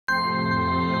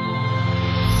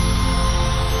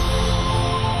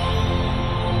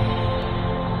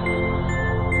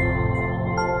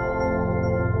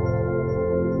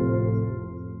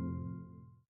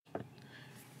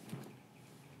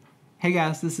Hey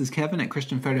guys, this is Kevin at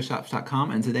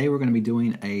ChristianPhotoshops.com, and today we're going to be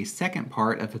doing a second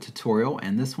part of a tutorial,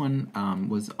 and this one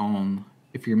was on,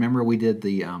 if you remember, we did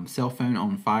the cell phone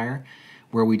on fire,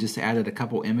 where we just added a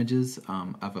couple images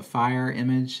of a fire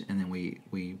image, and then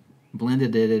we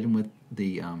blended it in with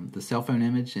the cell phone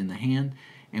image in the hand,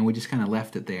 and we just kind of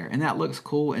left it there. And that looks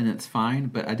cool and it's fine,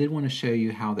 but I did want to show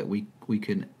you how that we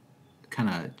could kind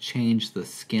of change the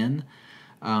skin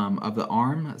of the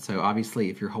arm. So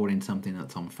obviously if you're holding something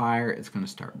that's on fire, it's going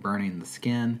to start burning the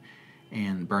skin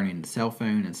and burning the cell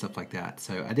phone and stuff like that.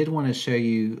 So I did want to show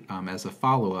you as a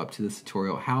follow-up to this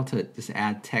tutorial how to just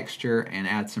add texture and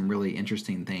add some really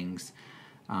interesting things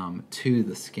to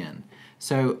the skin.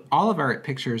 So all of our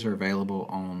pictures are available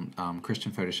on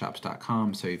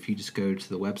ChristianPhotoshops.com. So if you just go to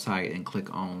the website and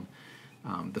click on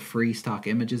the free stock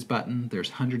images button, there's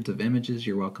hundreds of images.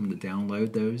 You're welcome to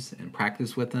download those and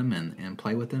practice with them and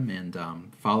play with them and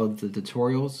follow the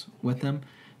tutorials with them.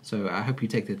 So I hope you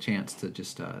take the chance to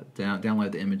just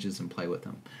download the images and play with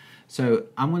them. So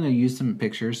I'm going to use some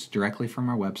pictures directly from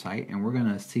our website, and we're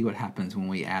going to see what happens when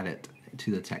we add it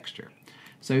to the texture.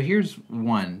 So here's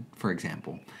one, for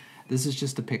example. This is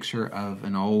just a picture of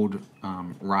an old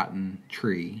rotten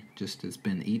tree, just has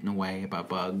been eaten away by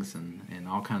bugs and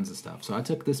all kinds of stuff. So I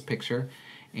took this picture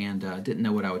and didn't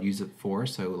know what I would use it for,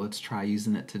 so let's try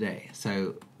using it today.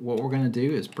 So what we're going to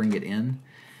do is bring it in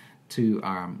to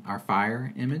our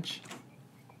fire image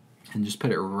and just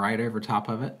put it right over top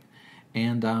of it.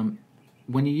 And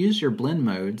when you use your blend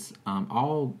modes,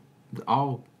 all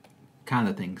kind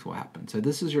of things will happen. So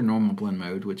this is your normal blend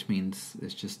mode, which means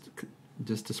it's just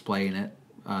displaying it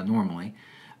normally.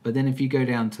 But then if you go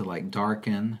down to like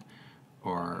darken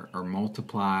or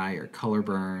multiply or color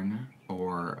burn,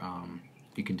 or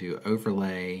you can do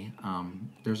overlay,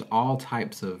 there's all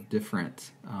types of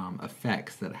different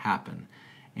effects that happen.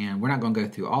 And we're not going to go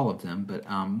through all of them, but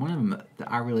one of them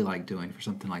that I really like doing for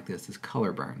something like this is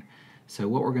color burn. So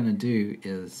what we're going to do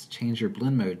is change your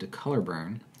blend mode to color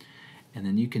burn, and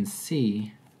then you can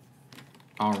see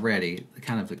already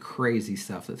kind of the crazy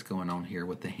stuff that's going on here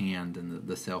with the hand and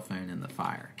the cell phone and the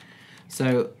fire.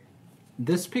 So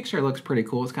this picture looks pretty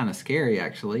cool. It's kind of scary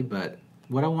actually, but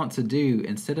what I want to do,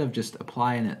 instead of just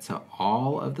applying it to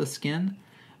all of the skin,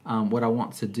 what I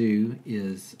want to do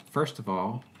is first of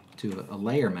all do a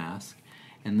layer mask,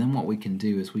 and then what we can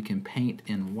do is we can paint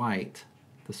in white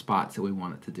the spots that we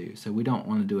want it to do. So we don't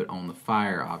want to do it on the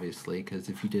fire, obviously, because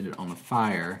if you did it on the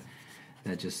fire,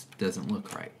 that just doesn't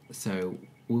look right. So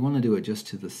we want to do it just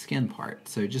to the skin part.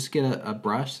 So just get a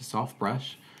brush, a soft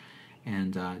brush,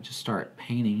 and just start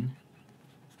painting.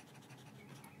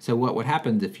 So what would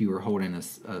happen if you were holding a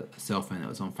cell phone that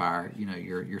was on fire? You know,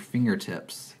 your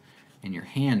fingertips and your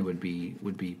hand would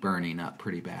be burning up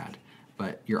pretty bad,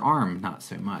 but your arm not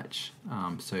so much.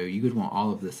 So you would want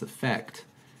all of this effect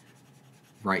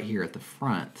right here at the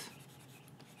front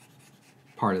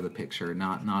part of the picture,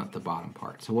 not the bottom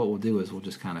part. So what we'll do is we'll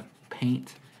just kind of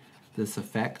paint this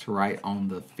effect right on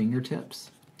the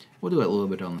fingertips. We'll do it a little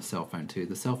bit on the cell phone too.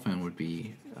 The cell phone would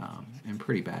be in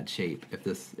pretty bad shape if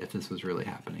this was really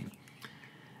happening.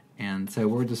 And so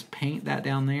we'll just paint that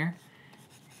down there.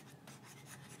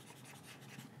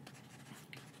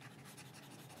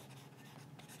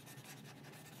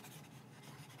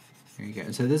 There you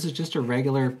go. So this is just a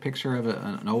regular picture of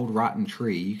an old rotten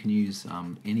tree. You can use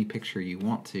any picture you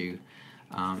want to.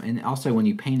 And also when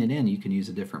you paint it in, you can use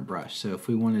a different brush. So if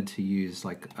we wanted to use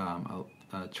like a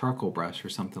charcoal brush or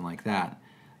something like that,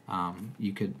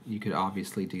 you could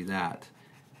obviously do that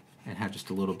and have just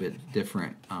a little bit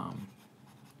different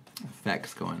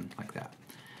effects going like that.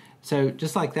 So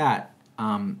just like that,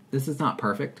 this is not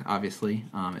perfect, obviously.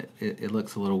 It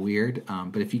looks a little weird,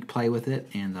 but if you play with it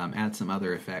and add some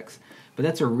other effects. But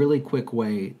that's a really quick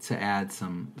way to add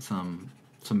some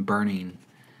burning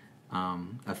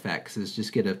effects, is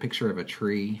just get a picture of a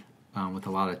tree with a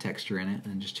lot of texture in it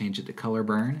and just change it to color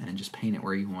burn and just paint it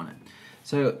where you want it.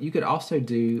 So you could also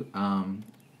do,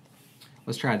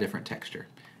 let's try a different texture.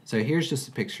 So here's just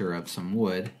a picture of some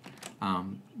wood,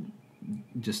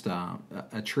 just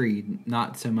a tree,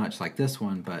 not so much like this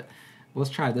one, but let's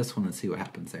try this one and see what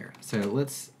happens there. So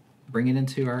let's bring it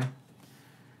into our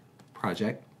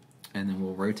project, and then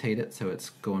we'll rotate it so it's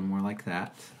going more like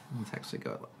that. Let's actually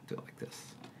do it like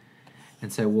this.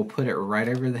 And so we'll put it right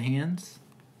over the hands,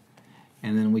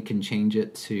 and then we can change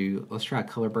it to, let's try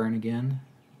color burn again.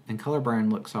 And color burn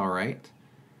looks all right.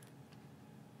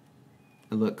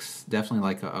 It looks definitely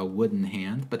like a wooden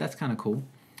hand, but that's kind of cool.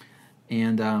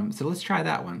 And so let's try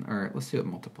that one, or let's do it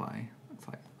multiply.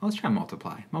 Let's try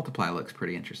multiply. Multiply looks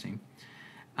pretty interesting.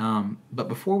 But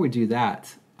before we do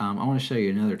that, I want to show you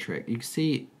another trick. You can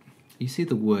see you see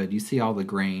the wood, you see all the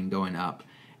grain going up,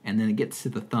 and then it gets to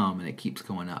the thumb and it keeps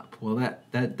going up. Well,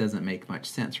 that doesn't make much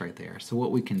sense right there. So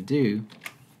what we can do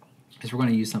is we're going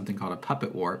to use something called a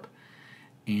puppet warp.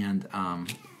 And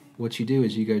what you do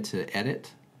is you go to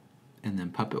Edit and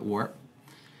then Puppet Warp.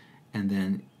 And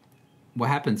then what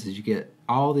happens is you get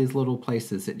all these little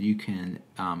places that you can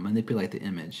manipulate the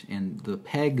image. And the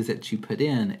pegs that you put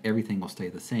in, everything will stay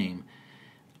the same.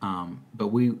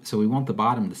 So we want the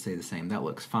bottom to stay the same. That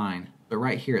looks fine. But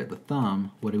right here at the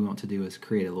thumb, what we want to do is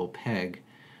create a little peg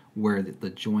where the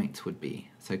joints would be.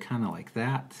 So kind of like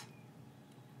that.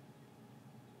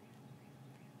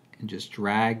 And just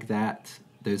drag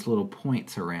those little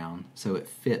points around so it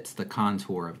fits the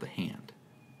contour of the hand,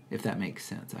 if that makes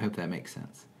sense. I hope that makes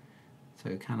sense.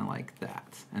 So kind of like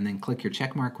that. And then click your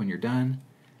check mark when you're done,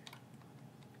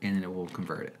 and then it will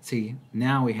convert it. See,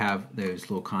 now we have those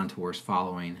little contours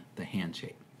following the hand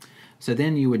shape. So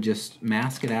then you would just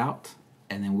mask it out,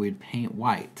 and then we'd paint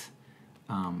white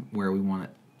where we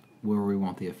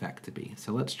want the effect to be.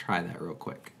 So let's try that real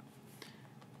quick.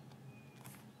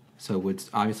 So we'd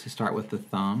obviously start with the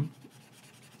thumb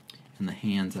and the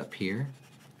hands up here.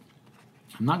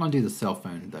 I'm not going to do the cell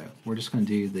phone though. We're just going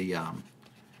to do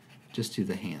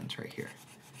the hands right here.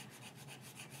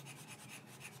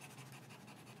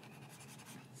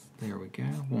 There we go.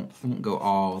 Won't go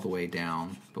all the way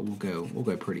down, but we'll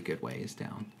go pretty good ways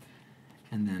down.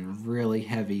 And then really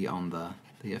heavy on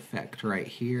the effect right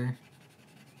here.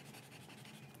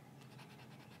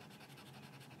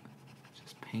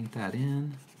 Just paint that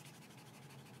in.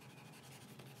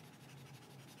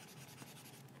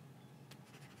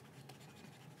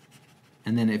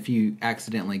 And then if you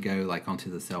accidentally go like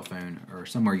onto the cell phone or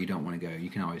somewhere you don't want to go, you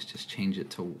can always just change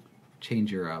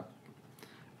your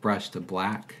brush to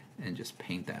black and just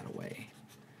paint that away.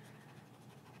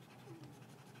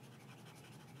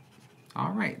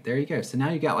 All right, there you go. So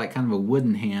now you got like kind of a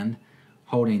wooden hand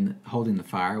holding the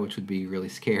fire, which would be really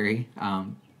scary.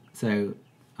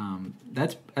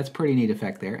 That's pretty neat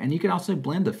effect there. And you can also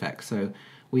blend effects. So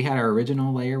we had our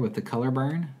original layer with the color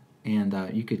burn, and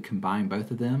you could combine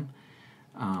both of them.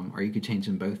 Or you could change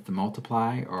them both to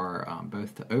multiply or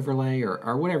both to overlay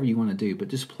or whatever you want to do. But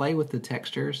just play with the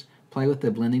textures, play with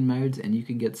the blending modes, and you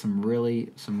can get some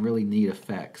really neat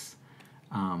effects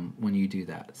when you do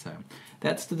that. So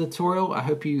that's the tutorial. I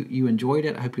hope you enjoyed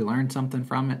it. I hope you learned something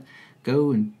from it.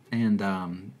 Go and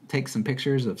take some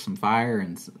pictures of some fire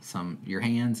and your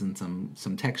hands and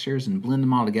some textures and blend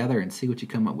them all together and see what you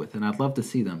come up with. And I'd love to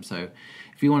see them. So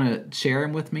if you want to share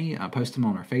them with me, post them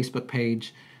on our Facebook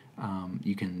page.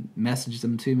 You can message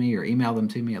them to me or email them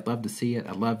to me. I'd love to see it.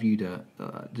 I'd love you to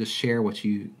just share what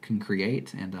you can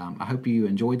create. And I hope you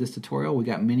enjoyed this tutorial. We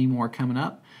got many more coming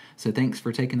up. So thanks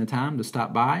for taking the time to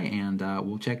stop by, and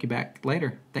we'll check you back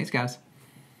later. Thanks, guys.